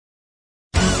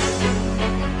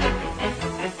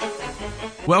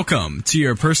Welcome to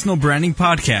your personal branding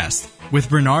podcast with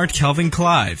Bernard Kelvin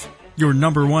Clive, your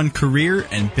number one career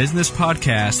and business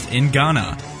podcast in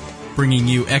Ghana, bringing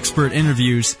you expert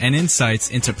interviews and insights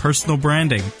into personal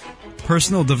branding,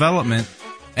 personal development,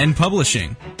 and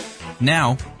publishing.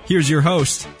 Now, here's your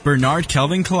host, Bernard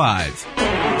Kelvin Clive.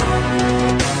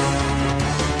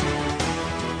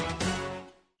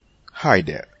 Hi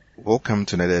there. Welcome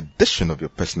to another edition of your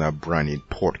personal branding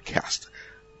podcast.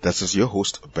 This is your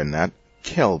host, Bernard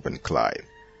Kelvin Clive.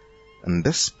 In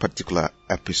this particular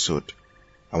episode,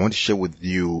 I want to share with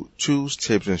you tools,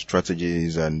 tips, and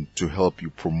strategies and to help you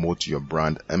promote your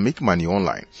brand and make money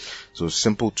online. So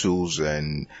simple tools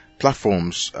and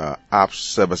platforms, apps,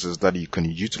 services that you can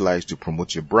utilize to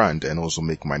promote your brand and also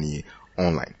make money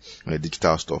online on a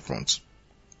digital storefront.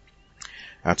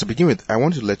 To begin with, I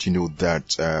want to let you know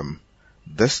that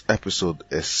this episode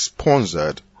is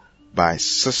sponsored by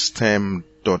Systeme.io.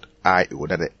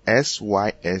 That is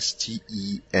Systeme.io.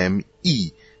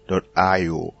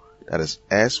 That is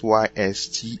Systeme.io.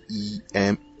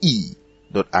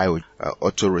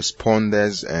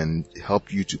 Autoresponders and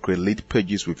help you to create lead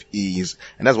pages with ease.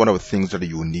 And that's one of the things that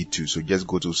you will need to. So just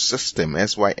go to Systeme,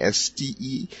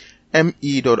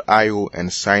 Systeme.io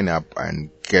and sign up and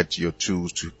get your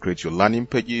tools to create your landing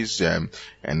pages and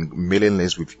mailing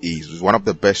lists with ease. It's one of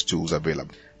the best tools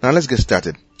available. Now let's get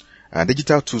started.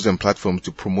 Digital tools and platforms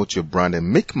to promote your brand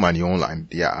and make money online.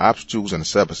 They are apps, tools, and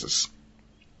services.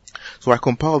 So I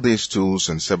compiled these tools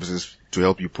and services to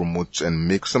help you promote and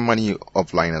make some money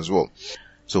offline as well.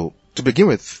 So to begin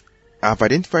with, I've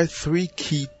identified 3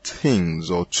 key things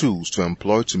or tools to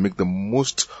employ to make the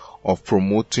most of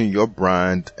promoting your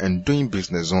brand and doing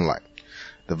business online.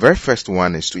 The very first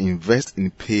one is to invest in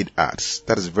paid ads.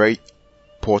 That is very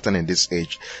important in this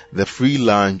age. The free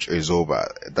lunch is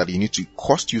over. That you need to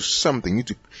cost you something. You need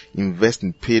to invest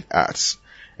in paid ads.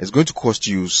 It's going to cost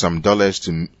you some dollars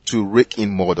to rake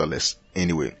in more dollars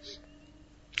anyway.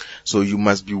 So you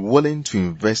must be willing to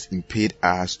invest in paid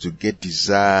ads to get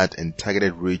desired and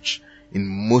targeted reach in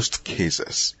most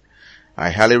cases.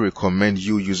 I highly recommend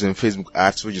you using Facebook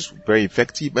ads, which is very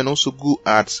effective, and also Google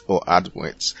ads or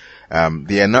AdWords.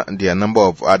 There are a number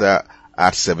of other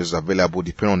ad services available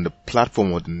depending on the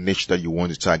platform or the niche that you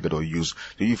want to target or use. So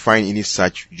if you find any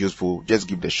such useful, just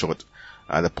give it a shot.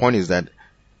 The point is that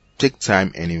take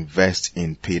time and invest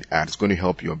in paid ads. It's going to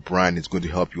help your brand. It's going to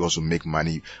help you also make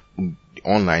money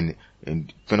online and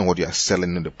depending on what you are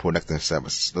selling in the product and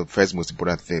services. The first most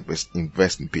important thing is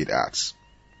invest in paid ads.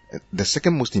 The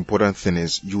second most important thing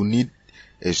is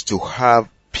to have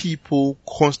people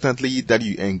constantly that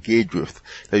you engage with,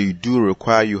 that you do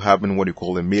require you having what you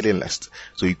call a mailing list.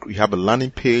 So you have a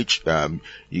landing page,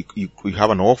 you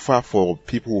have an offer for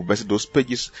people who visit those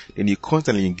pages, and you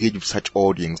constantly engage with such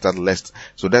audience, that list.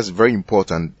 So that's very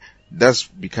important. That's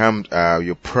become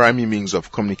your primary means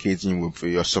of communicating with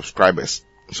your subscribers.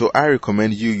 So I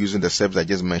recommend you using the service I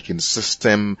just mentioned,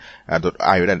 Systeme.io,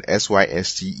 that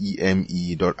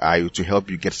Systeme.io, to help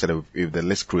you get started with the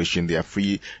list creation. They are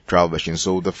free trial versions.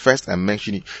 So the first I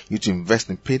mentioned, you to invest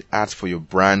in paid ads for your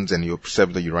brands and your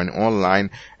service that you run online.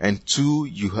 And 2,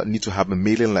 you need to have a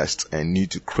mailing list and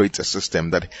need to create a system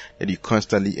that you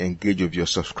constantly engage with your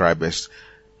subscribers.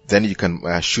 Then you can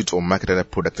shoot or market other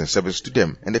products and services to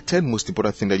them. And the third most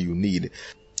important thing that you need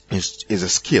is a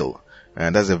skill.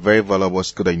 And that's a very valuable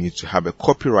skill that you need to have, a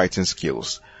copywriting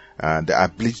skills, the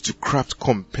ability to craft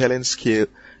compelling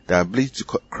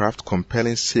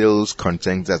sales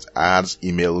content, that's ads,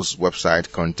 emails,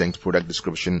 website content, product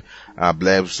description,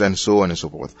 blurbs, and so on and so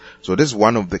forth. So this is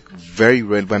one of the very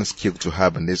relevant skills to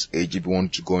have in this age if you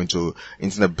want to go into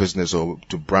internet business or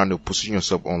to brand or position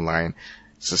yourself online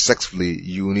successfully.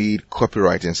 You need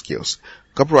copywriting skills.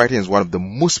 Copywriting is one of the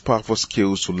most powerful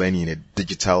skills to learn in a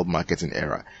digital marketing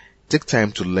era. Take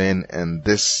time to learn, and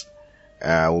this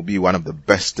will be one of the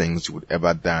best things you would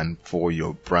ever done for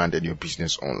your brand and your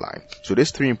business online. So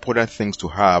there's 3 important things to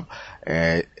have.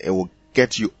 It will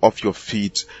get you off your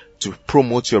feet to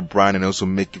promote your brand and also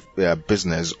make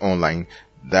business online.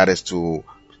 That is to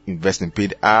invest in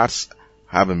paid ads,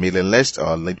 have a mailing list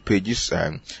or lead pages,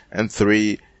 and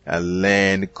 3,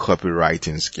 learn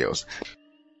copywriting skills.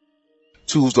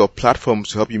 Tools or platforms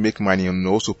to help you make money and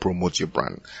also promote your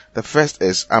brand. The first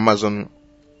is Amazon,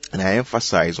 and I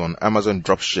emphasize on Amazon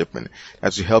dropshipping.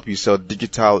 That's to help you sell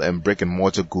digital and brick and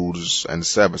mortar goods and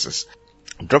services.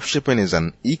 Dropshipping is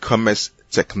an e-commerce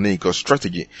technique or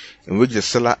strategy in which the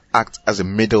seller acts as a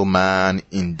middleman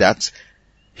in that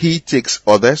he takes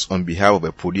orders on behalf of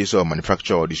a producer or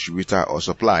manufacturer or distributor or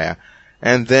supplier,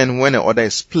 and then when an order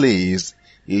is placed,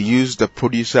 he uses the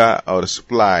producer or the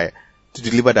supplier to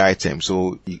deliver the item.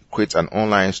 So you create an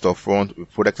online storefront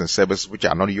with products and services which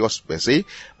are not yours per se,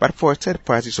 but for a third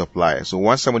party supplier. So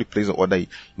once somebody places an order,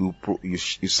 you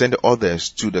send the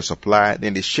orders to the supplier,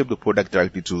 then they ship the product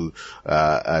directly to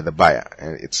the buyer.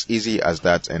 And it's easy as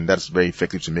that, and that's very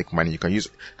effective to make money. You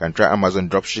can try Amazon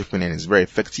dropshipping, and it's very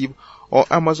effective. Or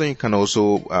Amazon, you can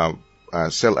also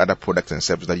sell other products and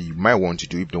services that you might want to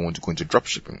do if you don't want to go into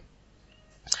dropshipping.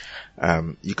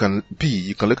 You can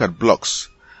look at blogs.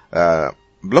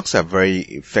 Blogs are very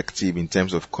effective in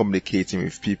terms of communicating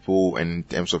with people and in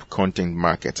terms of content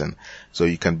marketing. So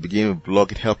you can begin with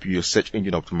blog. It helps you with search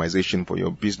engine optimization for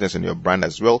your business and your brand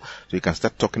as well. So you can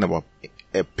start talking about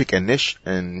pick a niche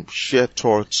and share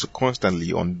thoughts constantly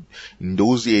in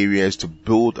those areas to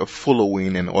build a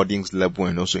following and audience level,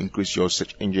 and also increase your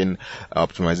search engine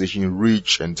optimization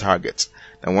reach and targets.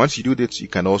 And once you do this, you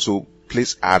can also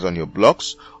place ads on your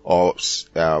blogs or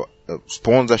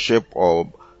sponsorship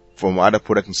or from other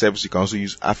products and services. You can also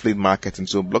use affiliate marketing.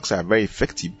 So blogs are very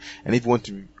effective. And if you want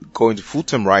to go into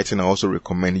full-time writing, I also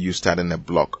recommend you starting a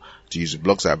blog to use.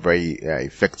 Blogs are very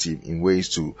effective in ways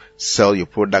to sell your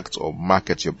product or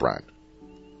market your brand.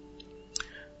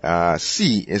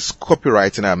 C is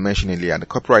copywriting. I mentioned earlier. The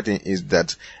copywriting is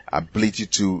that ability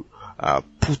to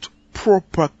put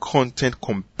proper content,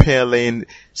 compelling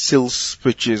sales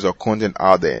pitches or content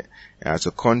out there.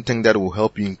 So content that will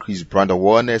help you increase brand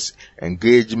awareness,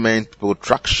 engagement, build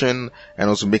traction, and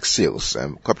also make sales.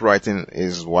 Copywriting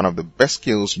is one of the best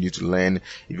skills you need to learn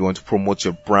if you want to promote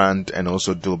your brand and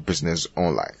also do business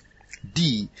online.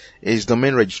 D is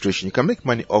domain registration. You can make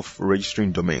money off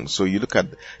registering domains. So you look at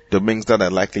domains that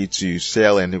are likely to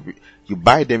sell, and you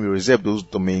buy them, you reserve those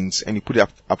domains, and you put it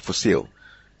up for sale.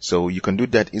 So you can do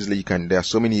that easily. There are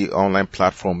so many online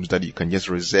platforms that you can just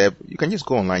reserve. You can just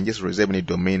go online, just reserve any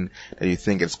domain that you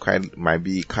think might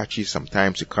be catchy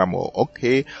sometimes to come or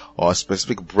okay, or a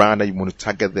specific brand that you want to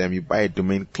target them. You buy a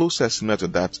domain closer, similar to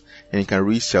that, and you can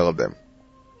resell them.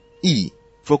 E,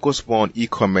 focus more on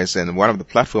e-commerce, and one of the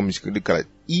platforms you can look at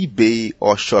eBay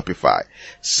or Shopify.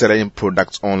 Selling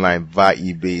products online via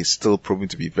eBay is still proving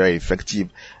to be very effective,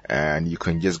 and you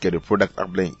can just get a product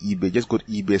up there on eBay. Just go to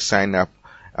eBay, sign up,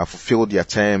 fulfill their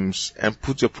terms, and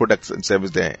put your products and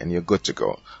service there, and you're good to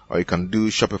go. Or you can do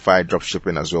Shopify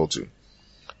dropshipping as well too.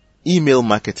 Email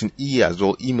marketing, as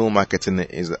well. Email marketing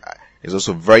is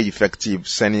also very effective,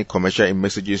 sending commercial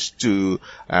messages to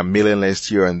mailing lists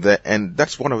here and there. And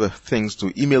that's one of the things too.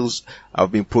 Emails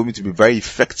have been proven to be very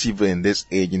effective in this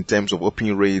age in terms of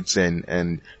opening rates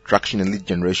and traction and lead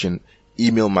generation.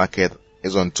 Email market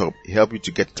is on top. It helps you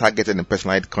to get targeted and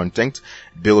personalized content,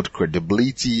 build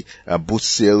credibility, boost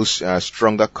sales,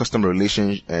 stronger customer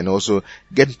relations, and also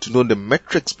get to know the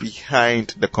metrics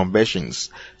behind the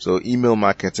conversions. So email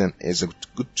marketing is a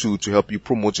good tool to help you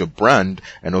promote your brand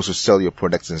and also sell your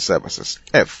products and services.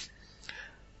 F,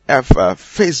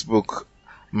 Facebook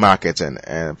marketing.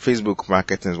 Facebook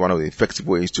marketing is one of the effective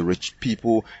ways to reach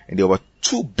people, and there are over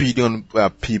 2 billion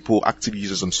people, active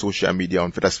users on social media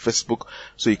on Facebook.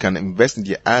 So you can invest in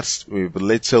the ads with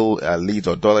little leads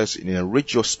or dollars and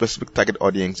reach your specific target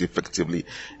audience effectively,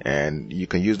 and you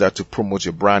can use that to promote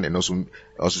your brand and also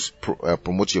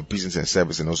promote your business and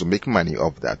service, and also make money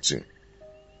off that too.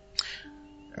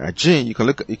 G, you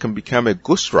can become a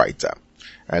ghostwriter.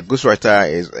 A ghostwriter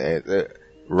is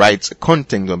writes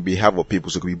content on behalf of people.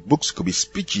 So it could be books, it could be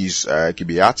speeches, it could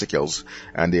be articles,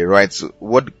 and they write. So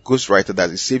what ghostwriter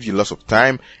does, it saves you lots of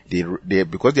time. They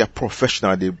because they are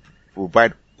professional, they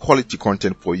provide quality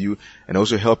content for you and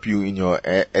also help you in your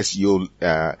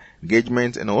SEO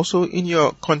engagement and also in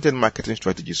your content marketing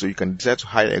strategy. So you can decide to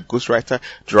hire a ghostwriter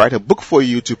to write a book for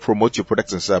you to promote your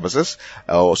products and services,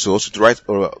 also to write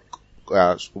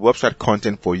website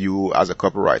content for you as a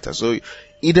copywriter. So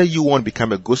either you want to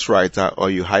become a ghostwriter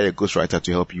or you hire a ghostwriter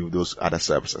to help you with those other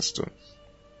services too.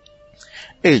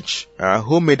 H,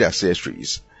 homemade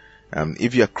accessories.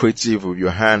 If you are creative with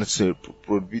your hands,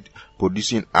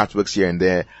 producing artworks here and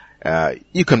there,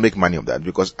 you can make money of that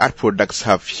because art products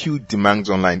have huge demands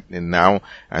online now,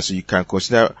 and so you can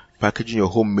consider packaging your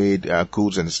homemade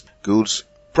goods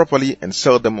properly and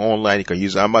sell them online. You can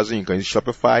use Amazon, you can use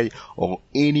Shopify, or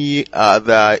any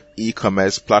other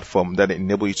e-commerce platform that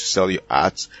enable you to sell your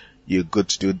art. You're good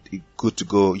to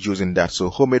go using that. So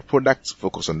homemade products,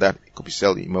 focus on that. It could be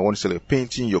selling. You might want to sell your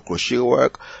painting, your crochet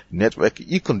work, network.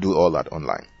 You can do all that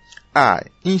online.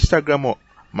 Instagram or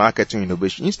marketing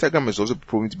innovation. Instagram is also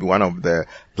proven to be one of the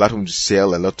platforms to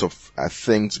sell a lot of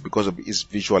things because of it's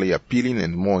visually appealing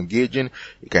and more engaging.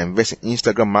 You can invest in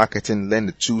Instagram marketing, learn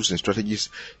the tools and strategies,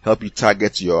 help you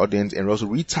target your audience and also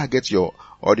retarget your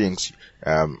audience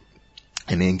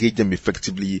and engage them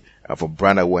effectively for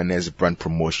brand awareness, brand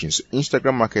promotion. So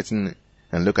Instagram marketing,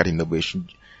 and look at innovation.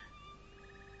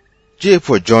 J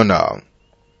for journal.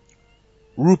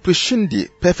 Rupesh Shinde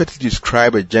perfectly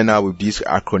described a journal with this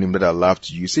acronym that I love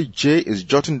to use. Say J is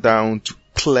jotting down to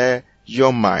clear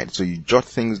your mind. So you jot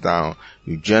things down,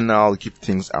 you journal, keep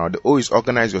things out. The O is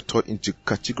organize your thought into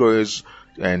categories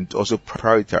and also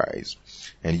prioritize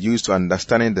and use to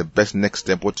understanding the best next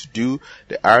step, what to do.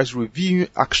 The R is reviewing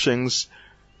actions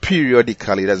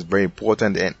periodically. That's very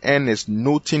important. And N is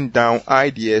noting down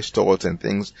ideas, thoughts, and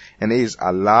things. And A is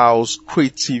allows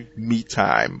creative me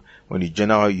time. When you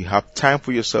journal, you have time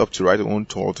for yourself to write your own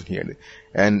thoughts here.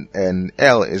 And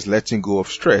L is letting go of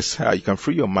stress. You can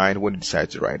free your mind when you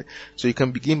decide to write. So you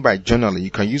can begin by journaling.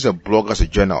 You can use a blog as a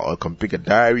journal, or you can pick a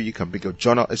diary. You can pick a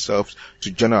journal itself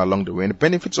to journal along the way. And the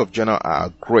benefits of journal are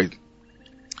great.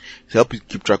 To help you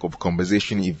keep track of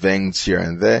conversation, events here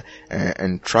and there,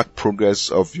 and track progress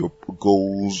of your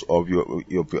goals, of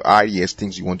your ideas,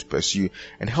 things you want to pursue,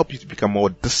 and help you to become more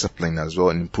disciplined as well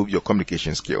and improve your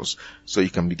communication skills. So you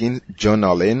can begin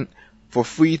journaling for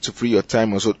free to free your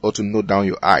time also, or to note down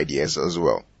your ideas as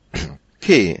well.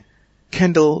 K,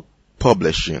 Kindle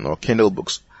publishing or Kindle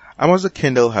books. Amazon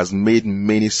Kindle has made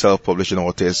many self-publishing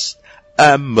authors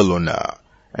a millionaire.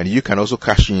 And you can also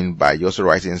cash in by also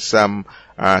writing some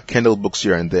Kindle books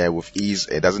here and there with ease.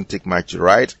 It doesn't take much to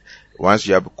write. Once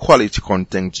you have quality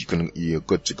content, you're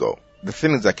good to go. The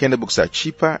thing is that Kindle books are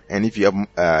cheaper, and if you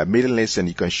have mailing lists and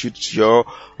you can shoot your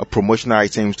promotional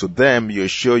items to them, you're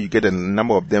sure you get a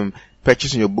number of them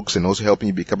purchasing your books and also helping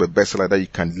you become a bestseller that you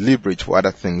can leverage for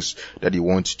other things that you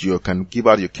want to do. You can give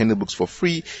out your Kindle books for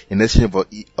free in exchange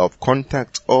of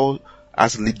contact or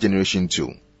as lead generation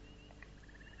tool.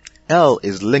 L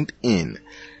is LinkedIn.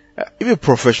 If you're a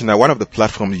professional, one of the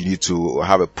platforms you need to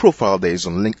have a profile there is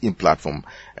on LinkedIn platform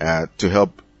to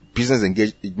help business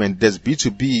engagement. There's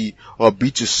B2B or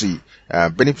B2C.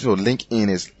 Benefit of LinkedIn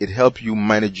is it helps you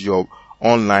manage your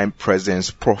online presence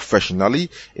professionally.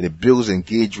 It builds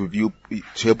engage with you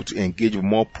to help you to engage with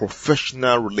more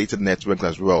professional related networks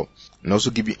as well, and also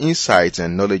give you insights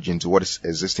and knowledge into what is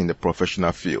existing in the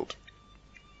professional field.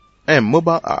 And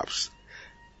mobile apps.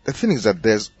 The thing is that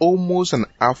there's almost an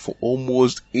app for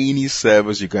almost any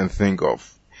service you can think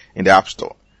of in the App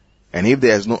Store. And if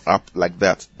there's no app like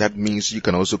that, that means you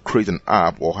can also create an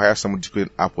app or hire someone to create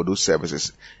an app for those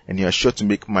services. And you're sure to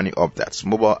make money off that. So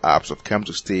mobile apps have come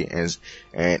to stay and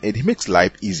it makes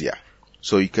life easier.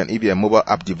 So you can, if you're a mobile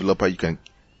app developer, you can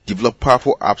develop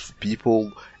powerful apps for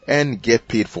people and get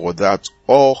paid for that,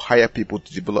 or hire people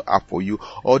to develop app for you,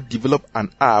 or develop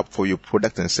an app for your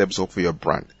product and service or for your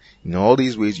brand. In all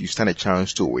these ways, you stand a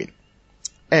chance to win.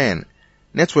 And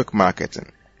network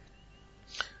marketing.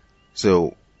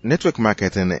 So network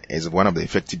marketing is one of the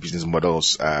effective business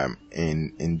models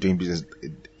in doing business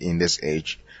in this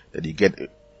age, that you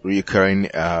get recurring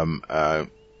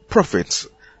profits,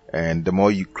 and the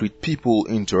more you create people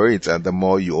into it, the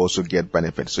more you also get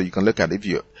benefits. So you can look at if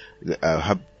you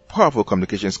have powerful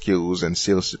communication skills and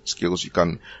sales skills, you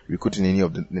can recruit in any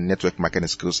of the network marketing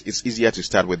skills. It's easier to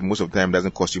start with. Most of the time, it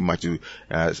doesn't cost you much to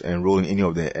enroll in any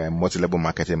of the multi-level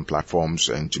marketing platforms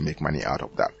and to make money out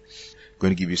of that.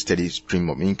 Going to give you a steady stream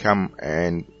of income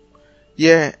and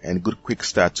good quick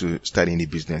start to start any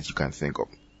business you can think of.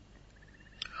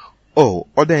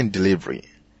 Order and delivery.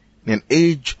 In an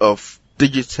age of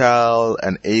digital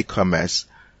and e-commerce,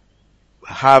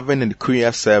 having a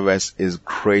courier service is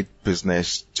great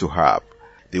business to have.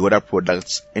 They order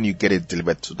products and you get it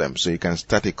delivered to them. So you can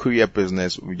start a courier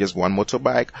business with just one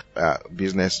motorbike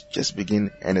business. Just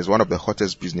begin, and it's one of the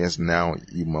hottest business now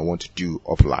you might want to do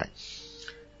offline.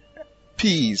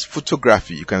 P is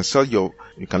photography. You can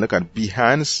look at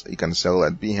Behance. You can sell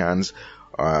at Behance.com,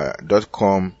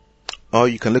 or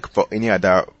you can look for any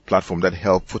other platform that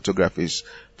help photographers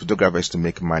to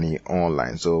make money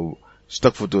online. So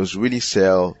stock photos really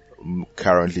sell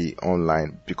currently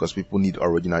online because people need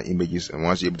original images, and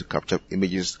once you're able to capture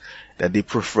images that they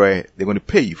prefer, they're going to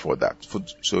pay you for that.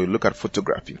 So look at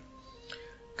photography.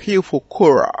 Q for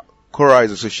Quora. Quora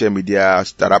is a social media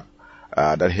startup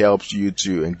that helps you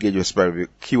to engage with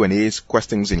Q&As,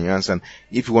 questions and answers. And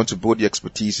if you want to build your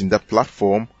expertise in that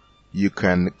platform, you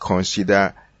can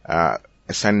consider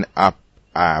signing up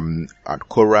at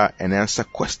Quora and answer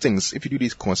questions. If you do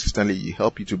this consistently, it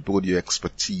help you to build your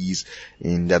expertise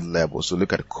in that level. So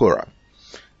look at Quora.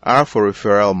 R for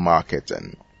referral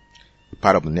marketing,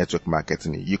 part of the network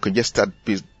marketing. You can just start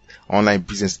online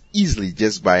business easily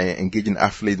just by engaging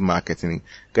affiliate marketing.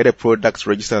 Get a product,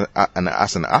 register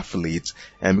as an affiliate,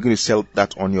 and begin to sell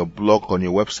that on your blog, on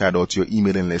your website, or to your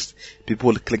emailing list.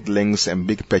 People click links and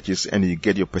make purchase, and you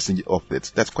get your percentage of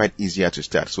it. That's quite easier to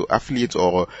start. So affiliate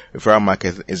or referral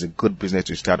marketing is a good business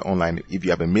to start online. If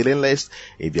you have a mailing list,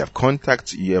 if you have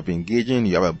contacts, you have engaging,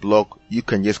 you have a blog, you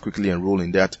can just quickly enroll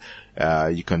in that.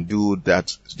 You can do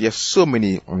that. There's so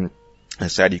many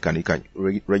sites you can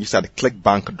register at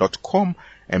clickbank.com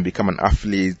and become an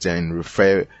affiliate and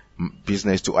refer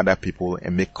business to other people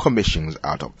and make commissions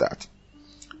out of that.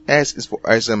 S is for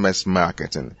SMS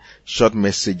marketing. Short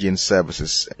messaging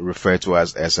services, referred to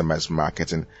as SMS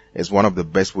marketing, is one of the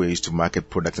best ways to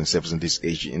market products and services in this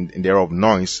age. In the era of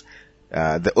noise,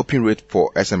 the open rate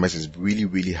for SMS is really,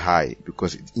 really high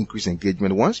because it increases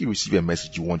engagement. Once you receive a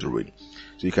message you want to read,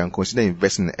 so you can consider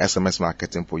investing in SMS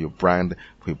marketing for your brand,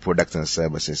 for your products and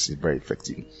services. It's very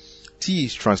effective. T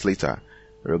is translator.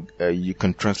 You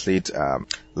can translate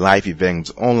live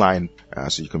events online,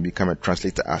 so you can become a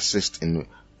translator, assist in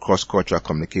cross-cultural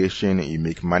communication. You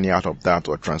make money out of that,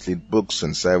 or translate books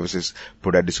and services,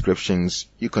 product descriptions.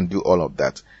 You can do all of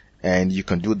that, and you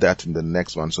can do that in the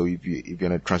next one. So if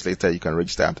you're a translator, you can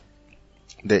register.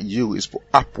 The U is for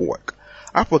Upwork.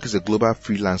 Upwork is a global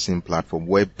freelancing platform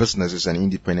where businesses and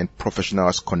independent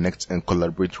professionals connect and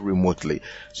collaborate remotely.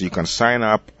 So you can sign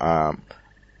up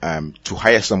to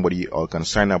hire somebody, or you can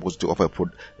sign up to offer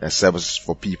services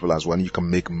for people as well. And you can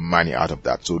make money out of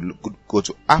that. So go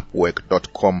to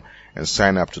Upwork.com and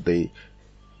sign up today.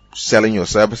 Selling your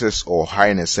services or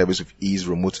hiring a service with ease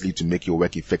remotely to make your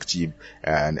work effective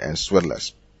and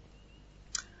sweatless.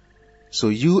 So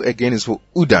U again is for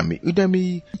Udemy.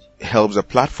 Udemy helps a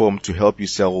platform to help you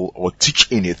sell or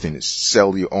teach anything.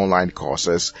 Sell your online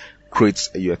courses, create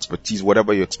your expertise,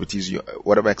 whatever expertise you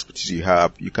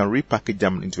have, you can repackage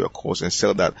them into a course and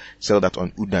sell that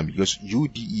on Udemy. Use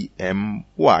udemy.com,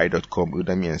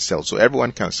 Udemy, and sell. So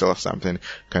everyone can sell something.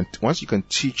 Once you can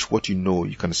teach what you know,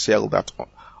 you can sell that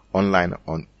online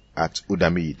at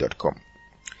udemy.com.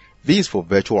 V is for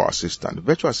virtual assistant.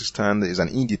 Virtual assistant is an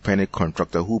independent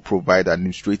contractor who provides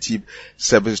administrative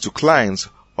services to clients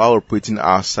while operating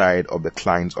outside of the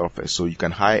client's office. So you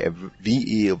can hire a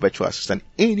VA, a virtual assistant,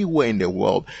 anywhere in the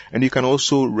world. And you can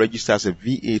also register as a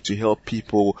VA to help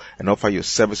people and offer your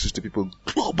services to people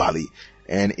globally.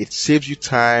 And it saves you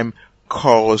time,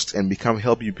 cost, and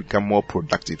help you become more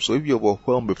productive. So if you're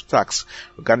overwhelmed with tasks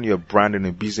regarding your brand and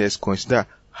your business, consider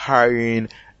hiring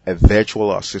a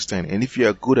virtual assistant. And if you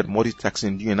are good at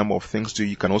multitasking, doing a number of things too,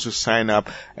 you can also sign up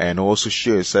and also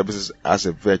share your services as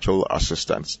a virtual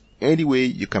assistant. Anyway,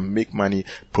 you can make money,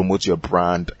 promote your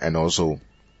brand, and also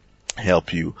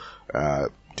help you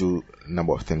do a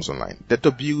number of things online. The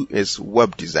W is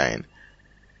web design.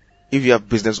 If you have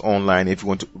business online, if you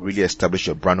want to really establish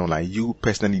your brand online, you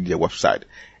personally need a website.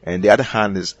 And the other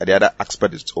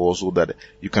aspect is also that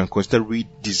you can consider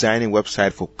redesigning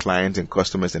website for clients and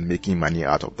customers and making money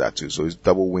out of that too. So it's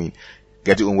double win.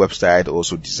 Get your own website,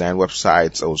 also design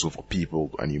websites also for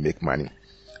people, and you make money.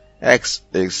 X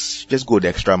is just go the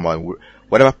extra mile.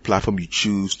 Whatever platform you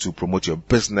choose to promote your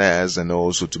business and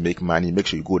also to make money, make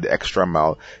sure you go the extra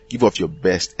mile. Give off your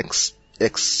best,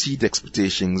 exceed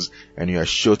expectations, and you are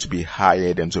sure to be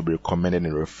hired and to be recommended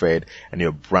and referred, and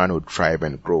your brand will thrive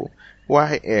and grow.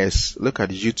 Y is look at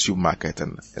YouTube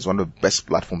marketing. It's one of the best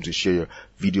platforms to share your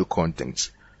video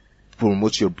content.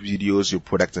 Promote your videos, your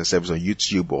products and services on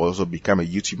YouTube, or also become a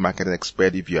YouTube marketing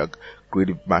expert if you are great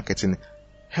at marketing.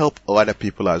 Help other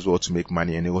people as well to make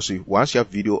money. And also, once you have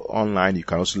video online, you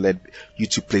can also let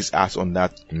YouTube place ads on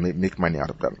that and make money out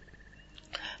of that.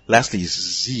 Lastly,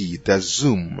 Z, the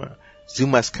Zoom.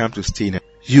 Zoom has come to stay.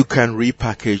 You can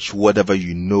repackage whatever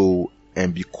you know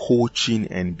and be coaching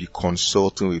and be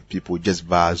consulting with people just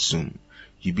via Zoom.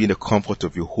 You be in the comfort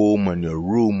of your home and your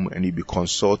room, and you be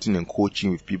consulting and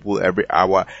coaching with people every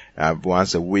hour,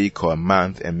 once a week or a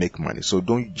month, and make money. So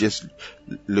don't just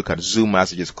look at Zoom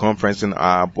as just conferencing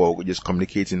app or just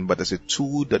communicating, but as a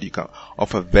tool that you can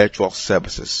offer virtual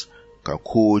services. You can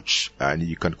coach and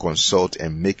you can consult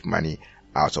and make money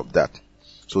out of that.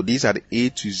 So these are the A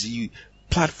to Z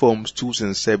platforms, tools,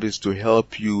 and services to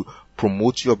help you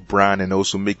promote your brand and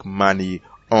also make money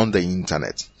on the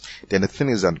internet. Then the thing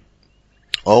is that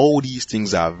all these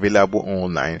things are available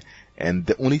online, and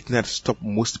the only thing that stops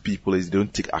most people is they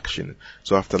don't take action.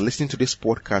 So after listening to this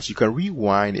podcast, you can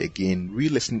rewind again,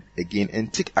 re-listen again,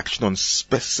 and take action on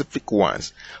specific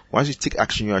ones. Once you take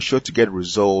action, you are sure to get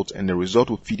results, and the result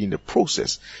will feed in the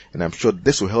process. And I'm sure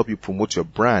this will help you promote your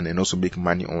brand and also make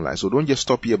money online. So don't just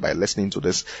stop here by listening to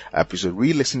this episode.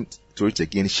 Re-listen to it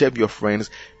again, share with your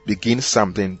friends, begin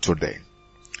something today.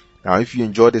 Now, if you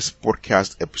enjoy this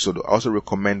podcast episode, I also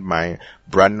recommend my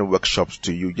branding workshops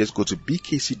to you. Just go to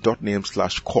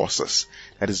bkc.name/courses.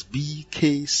 That is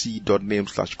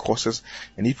bkc.name/courses.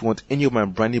 And if you want any of my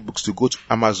branding books to go to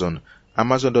Amazon,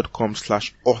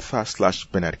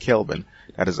 amazon.com/author/Bernard Kelvin.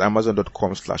 That is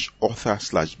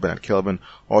amazon.com/author/Bernard Kelvin,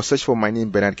 or search for my name,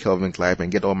 Bernard Kelvin Clive,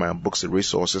 and get all my books and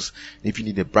resources. And if you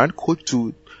need a brand code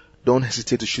too, don't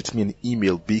hesitate to shoot me an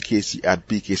email,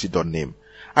 bkc@bkc.name.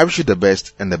 I wish you the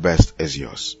best, and the best is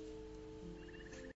yours.